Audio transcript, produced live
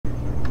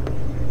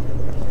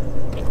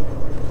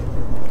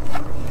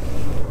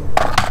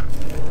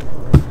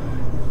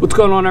What's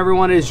going on,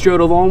 everyone? It's Joe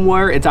the Lawn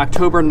Mower. It's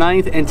October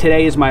 9th and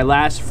today is my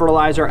last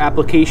fertilizer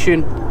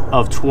application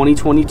of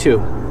 2022.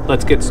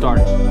 Let's get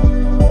started.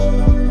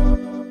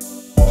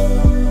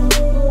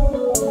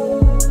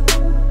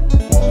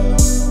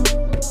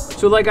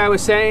 So like I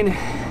was saying,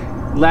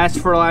 last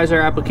fertilizer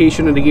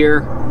application of the year.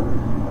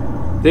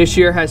 This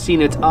year has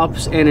seen its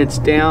ups and its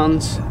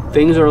downs.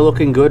 Things are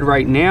looking good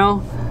right now.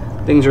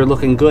 Things are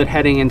looking good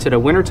heading into the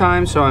winter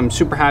time, so I'm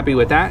super happy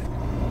with that.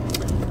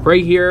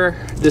 Right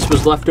here, this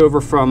was left over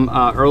from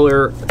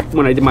earlier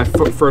when I did my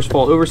first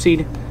fall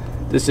overseed.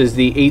 This is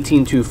the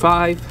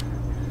 1825.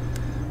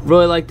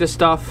 Really like this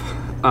stuff.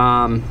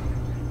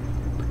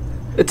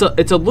 It's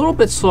a little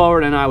bit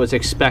slower than I was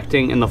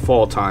expecting in the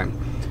fall time.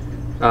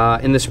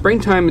 In the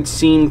springtime, it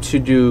seemed to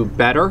do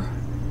better.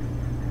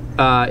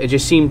 It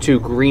just seemed to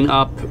green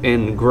up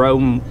and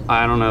grow.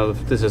 I don't know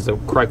if this is the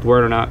correct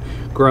word or not.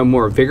 Grow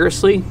more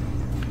vigorously.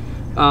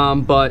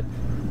 But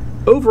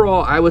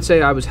overall, I would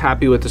say I was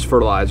happy with this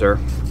fertilizer.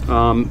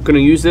 Gonna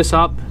use this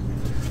up.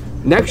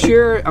 Next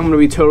year, I'm gonna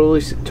be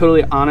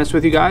totally honest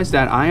with you guys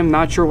that I am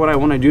not sure what I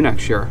want to do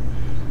next year.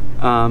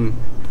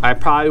 I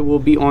probably will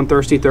be on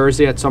Thirsty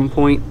Thursday at some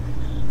point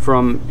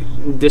from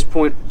this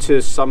point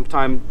to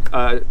sometime,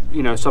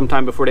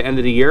 sometime before the end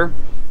of the year.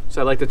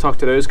 So I'd like to talk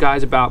to those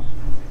guys about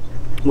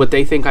what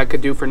they think I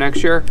could do for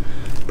next year.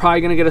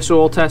 Probably gonna get a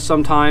soil test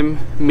sometime,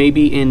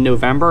 maybe in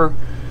November,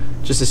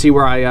 just to see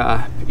where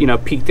I,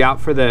 peaked out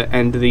for the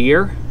end of the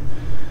year.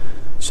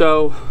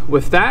 So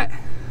with that,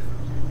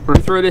 I'm gonna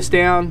throw this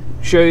down,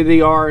 show you the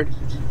yard,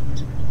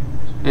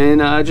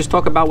 and just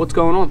talk about what's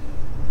going on.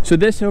 So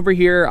this over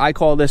here, I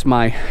call this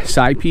my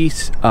side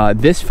piece.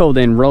 This filled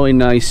in really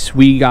nice.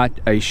 We got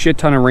a shit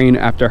ton of rain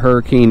after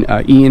Hurricane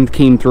Ian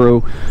came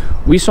through.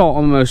 We saw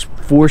almost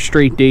 4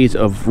 straight days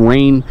of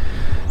rain.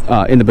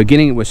 In the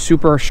beginning, it was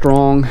super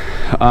strong,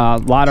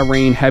 a lot of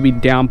rain, heavy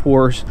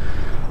downpours.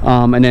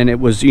 And then it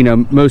was,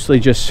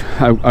 mostly just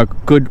a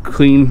good,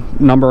 clean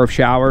number of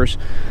showers.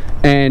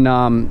 And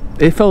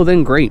it filled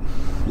in great.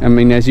 I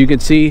mean, as you can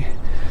see,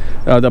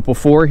 the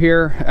before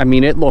here, I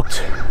mean, it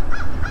looked,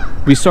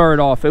 we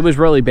started off, it was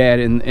really bad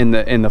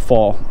in the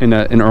fall, in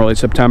early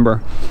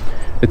September.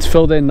 It's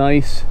filled in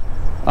nice.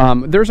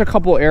 There's a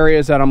couple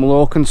areas that I'm a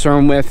little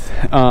concerned with.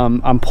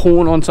 I'm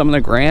pulling on some of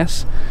the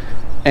grass,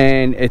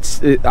 and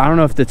I don't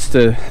know if it's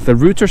the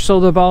roots are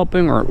still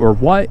developing or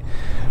what,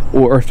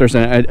 or if there's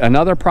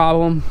another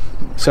problem.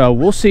 So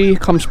we'll see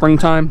come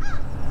springtime,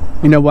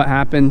 what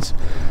happens.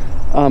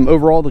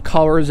 Overall, the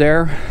color is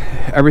there.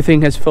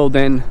 Everything has filled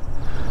in.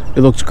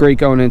 It looks great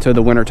going into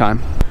the winter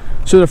time.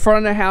 So the front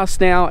of the house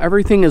now,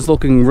 everything is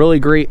looking really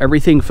great.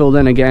 Everything filled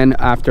in again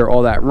after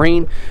all that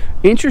rain.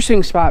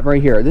 Interesting spot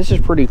right here. This is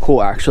pretty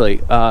cool,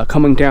 actually.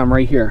 Coming down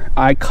right here,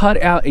 I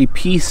cut out a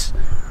piece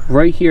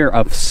right here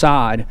of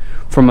sod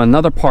from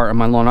another part of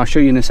my lawn. I'll show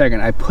you in a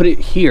second. I put it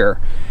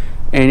here,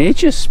 and it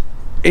just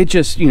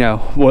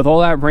with all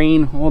that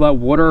rain, all that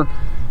water,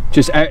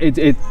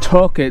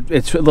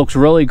 it looks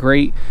really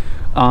great.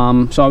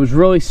 So I was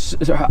really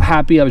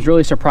happy. I was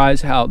really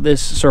surprised how this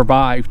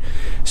survived.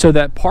 So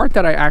that part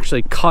that I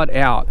actually cut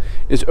out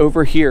is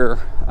over here,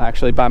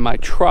 actually by my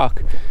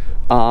truck.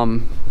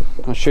 I'll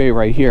show you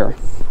right here.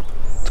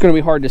 It's going to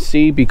be hard to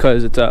see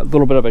because it's a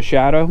little bit of a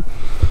shadow,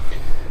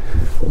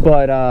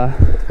 but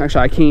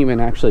actually I can't even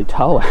actually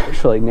tell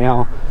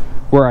now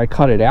where I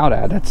cut it out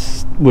at.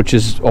 Which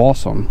is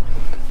awesome.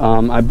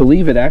 I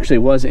believe it actually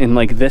was in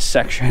like this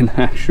section,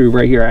 actually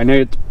right here. I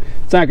know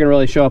it's not gonna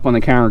really show up on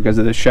the camera because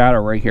of the shadow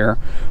right here,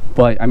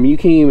 but I mean, you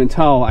can't even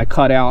tell I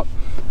cut out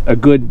a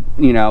good,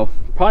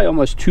 probably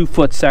almost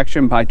 2-foot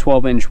section by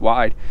 12-inch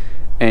wide,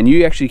 and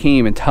you actually can't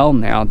even tell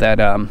now that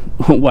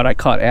what I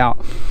cut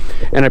out.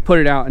 And I put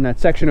it out in that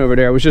section over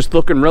there. It was just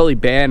looking really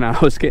bad, and I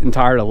was getting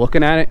tired of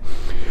looking at it.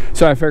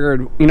 So I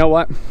figured, you know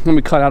what, let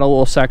me cut out a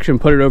little section,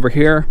 put it over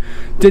here.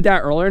 Did that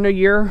earlier in the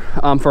year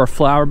for a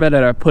flower bed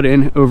that I put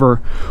in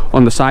over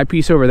on the side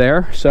piece over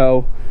there.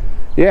 So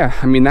yeah,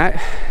 I mean,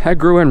 that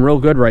grew in real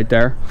good right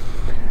there.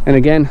 And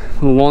again,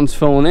 the lawn's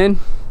filling in.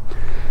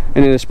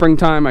 And in the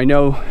springtime, I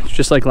know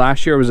just like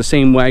last year, it was the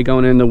same way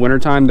going in the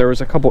wintertime. There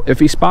was a couple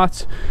iffy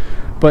spots,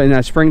 but in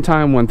that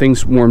springtime, when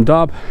things warmed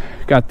up,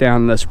 got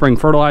down the spring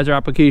fertilizer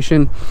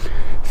application,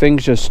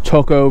 things just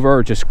took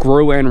over, just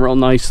grew in real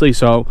nicely.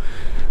 So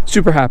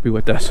super happy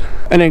with this.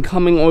 And then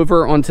coming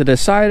over onto the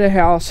side of the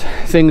house,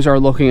 things are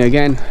looking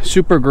again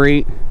super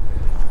great.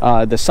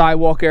 The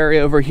sidewalk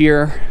area over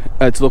here,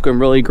 it's looking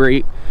really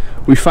great.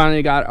 We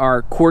finally got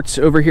our courts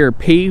over here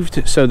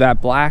paved, so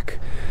that black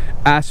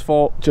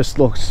asphalt just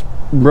looks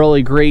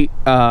really great,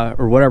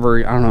 or whatever.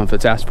 I don't know if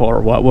it's asphalt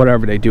or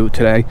whatever they do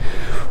today,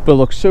 but it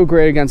looks so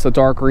great against the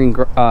dark green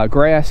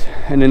grass.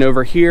 And then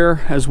over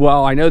here as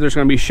well, I know there's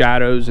going to be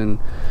shadows, and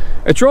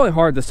it's really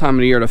hard this time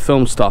of the year to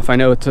film stuff. I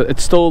know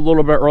it's still a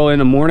little bit early in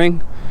the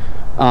morning,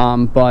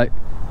 but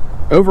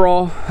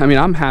overall, I mean,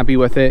 I'm happy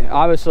with it.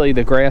 Obviously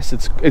the grass,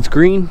 it's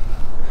green,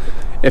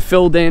 it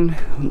filled in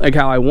like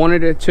how I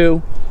wanted it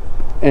to.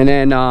 And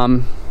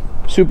then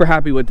super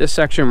happy with this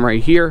section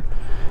right here.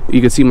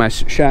 You can see my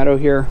shadow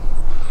here.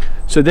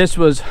 So this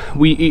was,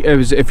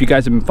 if you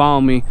guys have been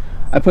following me,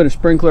 I put a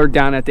sprinkler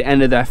down at the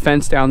end of that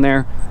fence down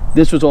there.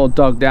 This was all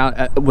dug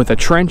out with a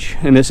trench,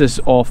 and this is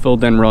all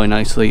filled in really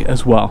nicely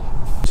as well.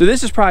 So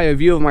this is probably a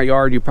view of my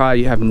yard you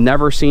probably have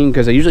never seen,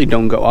 because I usually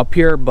don't go up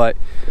here, but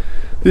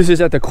this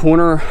is at the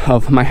corner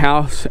of my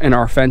house and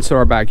our fence to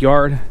our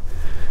backyard.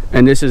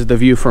 And this is the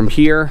view from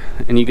here,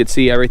 and you can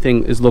see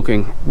everything is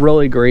looking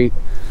really great.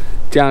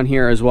 Down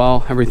here as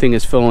well, everything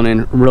is filling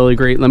in really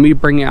great. Let me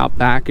bring you out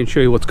back and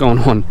show you what's going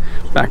on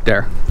back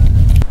there.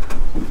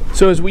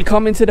 So as we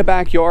come into the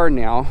backyard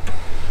now,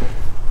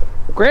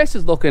 grass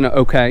is looking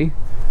okay.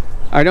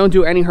 I don't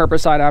do any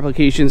herbicide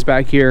applications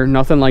back here,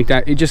 nothing like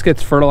that. It just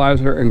gets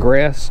fertilizer and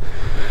grass.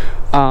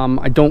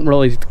 I don't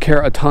really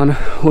care a ton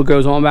what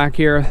goes on back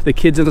here. The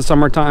kids in the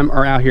summertime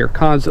are out here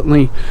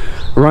constantly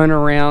running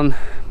around,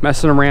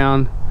 messing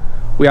around.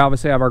 We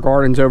obviously have our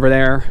gardens over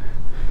there,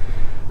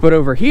 but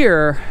over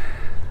here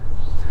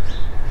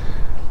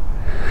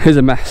is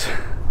a mess.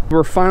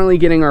 We're finally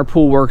getting our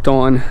pool worked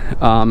on.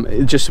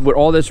 Just with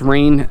all this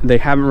rain, they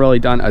haven't really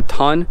done a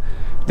ton.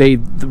 They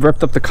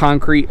ripped up the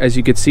concrete, as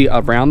you can see,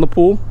 around the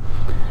pool.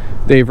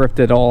 They've ripped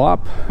it all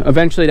up.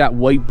 Eventually that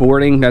white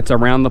boarding that's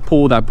around the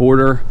pool, that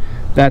border,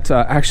 that's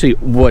actually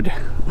wood.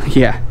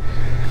 Yeah,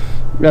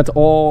 that's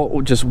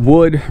all just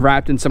wood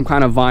wrapped in some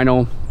kind of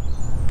vinyl.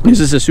 This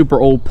is a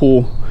super old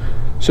pool,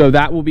 so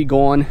that will be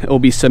gone. It will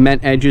be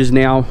cement edges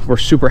now. We're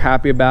super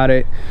happy about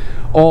it.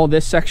 All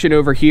this section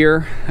over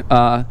here,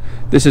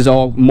 this is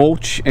all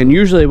mulch, and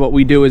usually what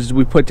we do is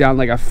we put down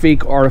like a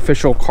fake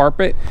artificial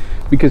carpet,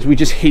 because we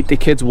just hate the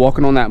kids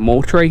walking on that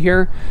mulch right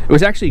here. It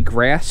was actually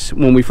grass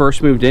when we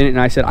first moved in,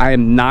 and I said I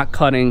am not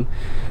cutting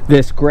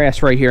this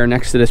grass right here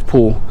next to this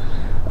pool.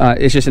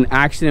 It's just an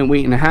accident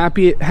waiting to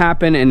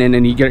happen, and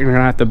then you're gonna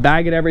have to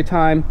bag it every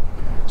time.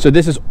 So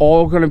this is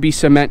all going to be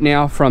cement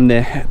now, from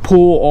the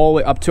pool all the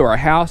way up to our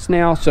house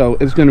now. So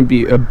it's going to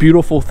be a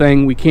beautiful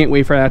thing. We can't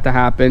wait for that to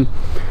happen.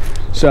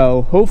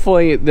 So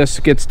hopefully this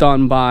gets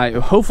done by,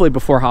 hopefully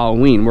before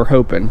Halloween, we're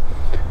hoping.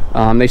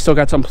 They still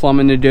got some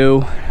plumbing to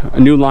do. A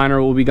new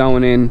liner will be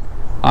going in.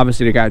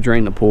 Obviously they got to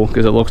drain the pool,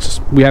 because it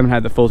looks, we haven't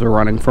had the filter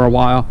running for a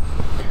while.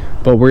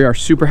 But we are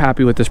super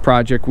happy with this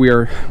project.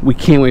 We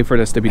can't wait for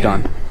this to be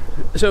done.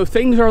 So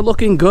things are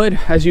looking good,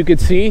 as you can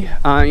see.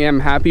 I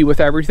am happy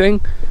with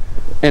everything.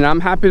 And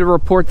I'm happy to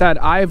report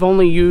that I've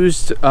only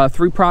used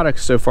 3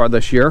 products so far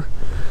this year.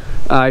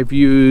 I've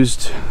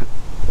used,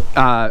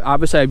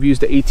 obviously I've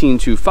used the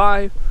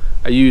 1825.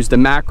 I used the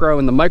macro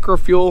and the micro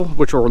fuel,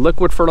 which were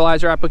liquid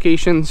fertilizer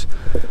applications.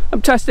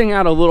 I'm testing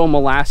out a little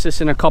molasses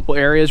in a couple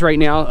areas right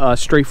now,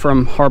 straight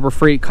from Harbor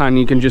Freight, kind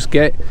you can just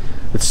get.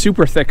 It's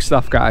super thick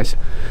stuff, guys.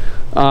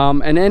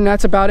 And then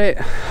that's about it.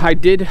 I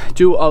did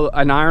do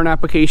an iron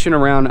application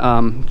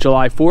around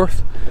July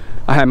 4th.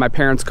 I had my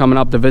parents coming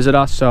up to visit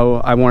us, so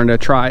I wanted to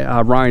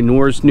try Ryan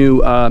Noor's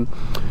new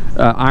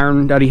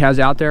iron that he has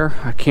out there.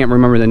 I can't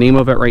remember the name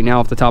of it right now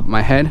off the top of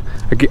my head.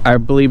 I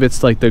believe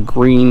it's like the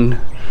green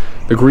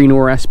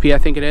ore SP, I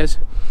think it is.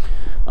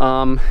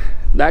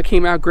 That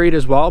came out great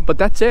as well, but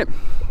that's it.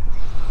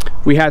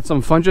 We had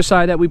some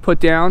fungicide that we put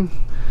down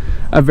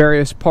of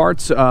various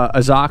parts,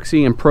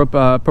 azoxy and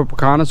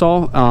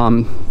propiconazole.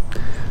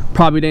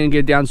 Probably didn't get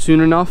it down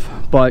soon enough,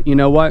 but you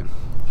know what?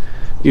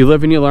 You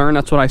live and you learn,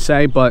 that's what I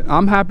say. But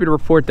I'm happy to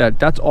report that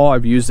that's all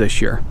I've used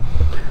this year.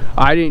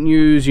 I didn't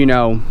use, you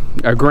know,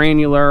 a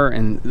granular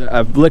and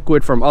a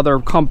liquid from other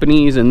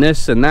companies and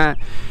this and that.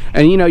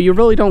 And, you know, you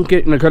really don't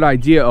get a good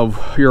idea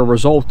of your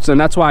results. And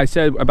that's why I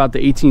said about the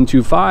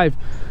 1825,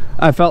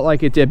 I felt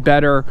like it did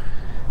better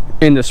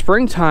in the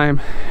springtime,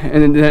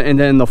 and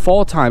then the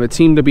fall time, it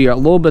seemed to be a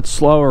little bit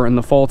slower in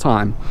the fall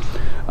time.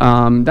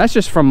 That's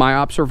just from my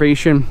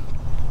observation.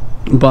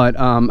 But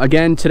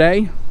again,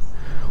 today,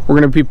 we're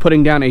going to be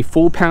putting down a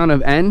full pound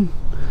of N.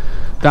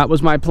 That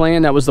was my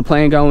plan. That was the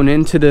plan going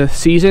into the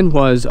season,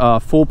 was a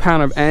full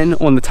pound of N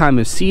on the time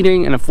of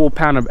seeding, and a full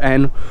pound of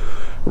N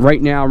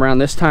right now around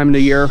this time of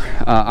the year,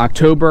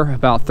 October,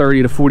 about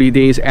 30 to 40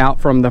 days out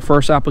from the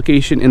first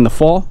application in the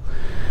fall.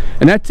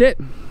 And that's it.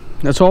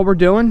 That's all we're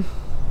doing.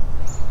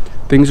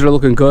 Things are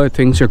looking good.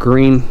 Things are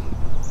green.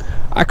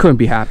 I couldn't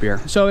be happier.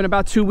 So in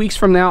about 2 weeks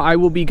from now, I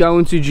will be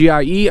going to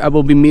GIE. I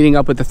will be meeting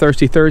up with the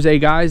Thirsty Thursday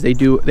guys. They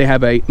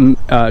have a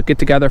get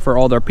together for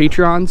all their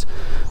Patreons.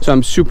 So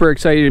I'm super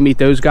excited to meet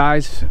those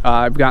guys.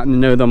 I've gotten to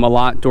know them a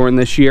lot during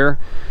this year.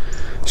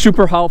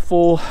 Super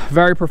helpful,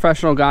 very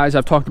professional guys.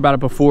 I've talked about it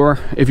before.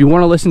 If you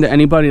want to listen to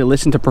anybody,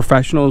 listen to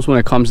professionals when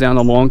it comes down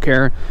to lawn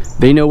care.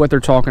 They know what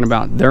they're talking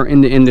about. They're in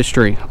the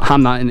industry.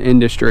 I'm not in the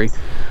industry.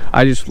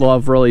 I just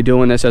love really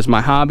doing this as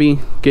my hobby,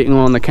 getting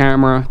on the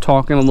camera,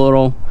 talking a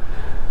little.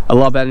 I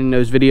love editing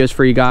those videos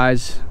for you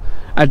guys.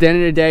 At the end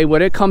of the day,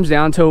 what it comes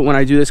down to when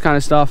I do this kind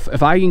of stuff,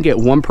 if I can get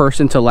one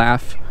person to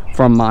laugh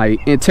from my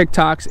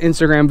TikToks,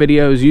 Instagram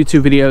videos,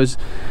 YouTube videos,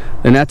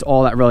 then that's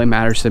all that really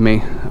matters to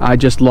me. I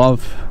just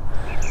love,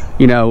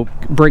 you know,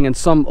 bringing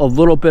a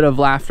little bit of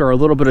laughter, a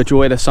little bit of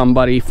joy to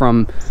somebody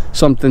from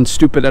something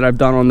stupid that I've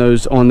done on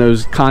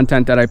those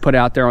content that I put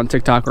out there on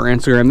TikTok or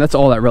Instagram. That's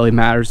all that really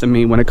matters to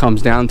me when it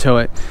comes down to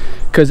it.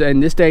 Because in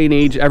this day and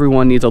age,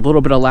 everyone needs a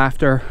little bit of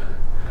laughter,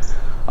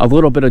 a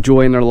little bit of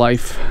joy in their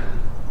life.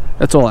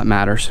 That's all that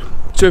matters.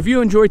 So if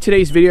you enjoyed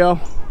today's video,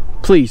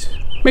 please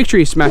make sure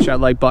you smash that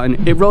like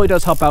button. It really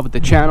does help out with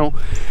the channel.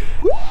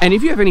 And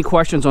if you have any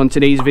questions on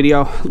today's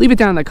video, leave it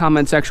down in the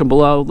comment section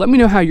below. Let me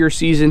know how your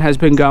season has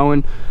been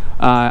going.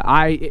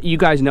 You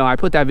guys know I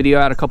put that video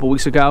out a couple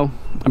weeks ago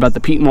about the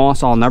peat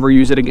moss. I'll never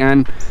use it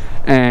again.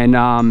 And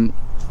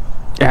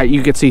yeah,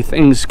 you can see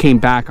things came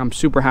back. I'm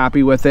super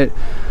happy with it.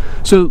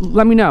 So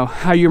let me know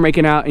how you're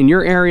making out in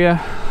your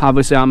area.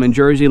 Obviously, I'm in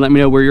Jersey. Let me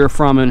know where you're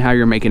from and how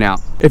you're making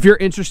out. If you're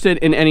interested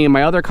in any of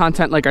my other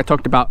content, like I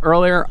talked about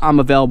earlier, I'm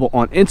available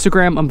on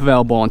Instagram. I'm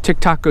available on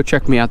TikTok. Go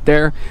check me out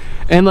there.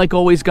 And like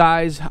always,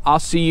 guys, I'll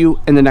see you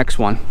in the next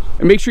one.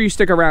 And make sure you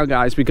stick around,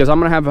 guys, because I'm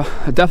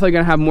definitely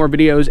gonna have more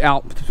videos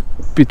out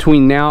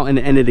between now and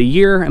the end of the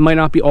year. It might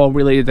not be all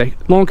related to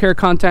lawn care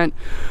content.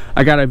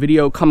 I got a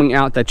video coming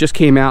out that just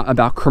came out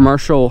about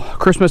commercial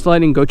Christmas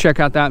lighting. Go check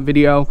out that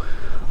video.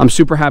 I'm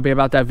super happy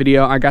about that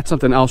video. I got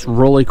something else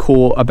really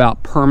cool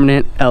about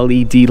permanent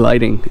LED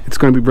lighting. It's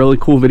going to be a really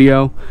cool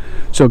video.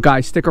 So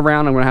guys, stick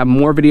around. I'm going to have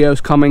more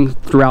videos coming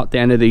throughout the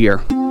end of the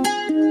year.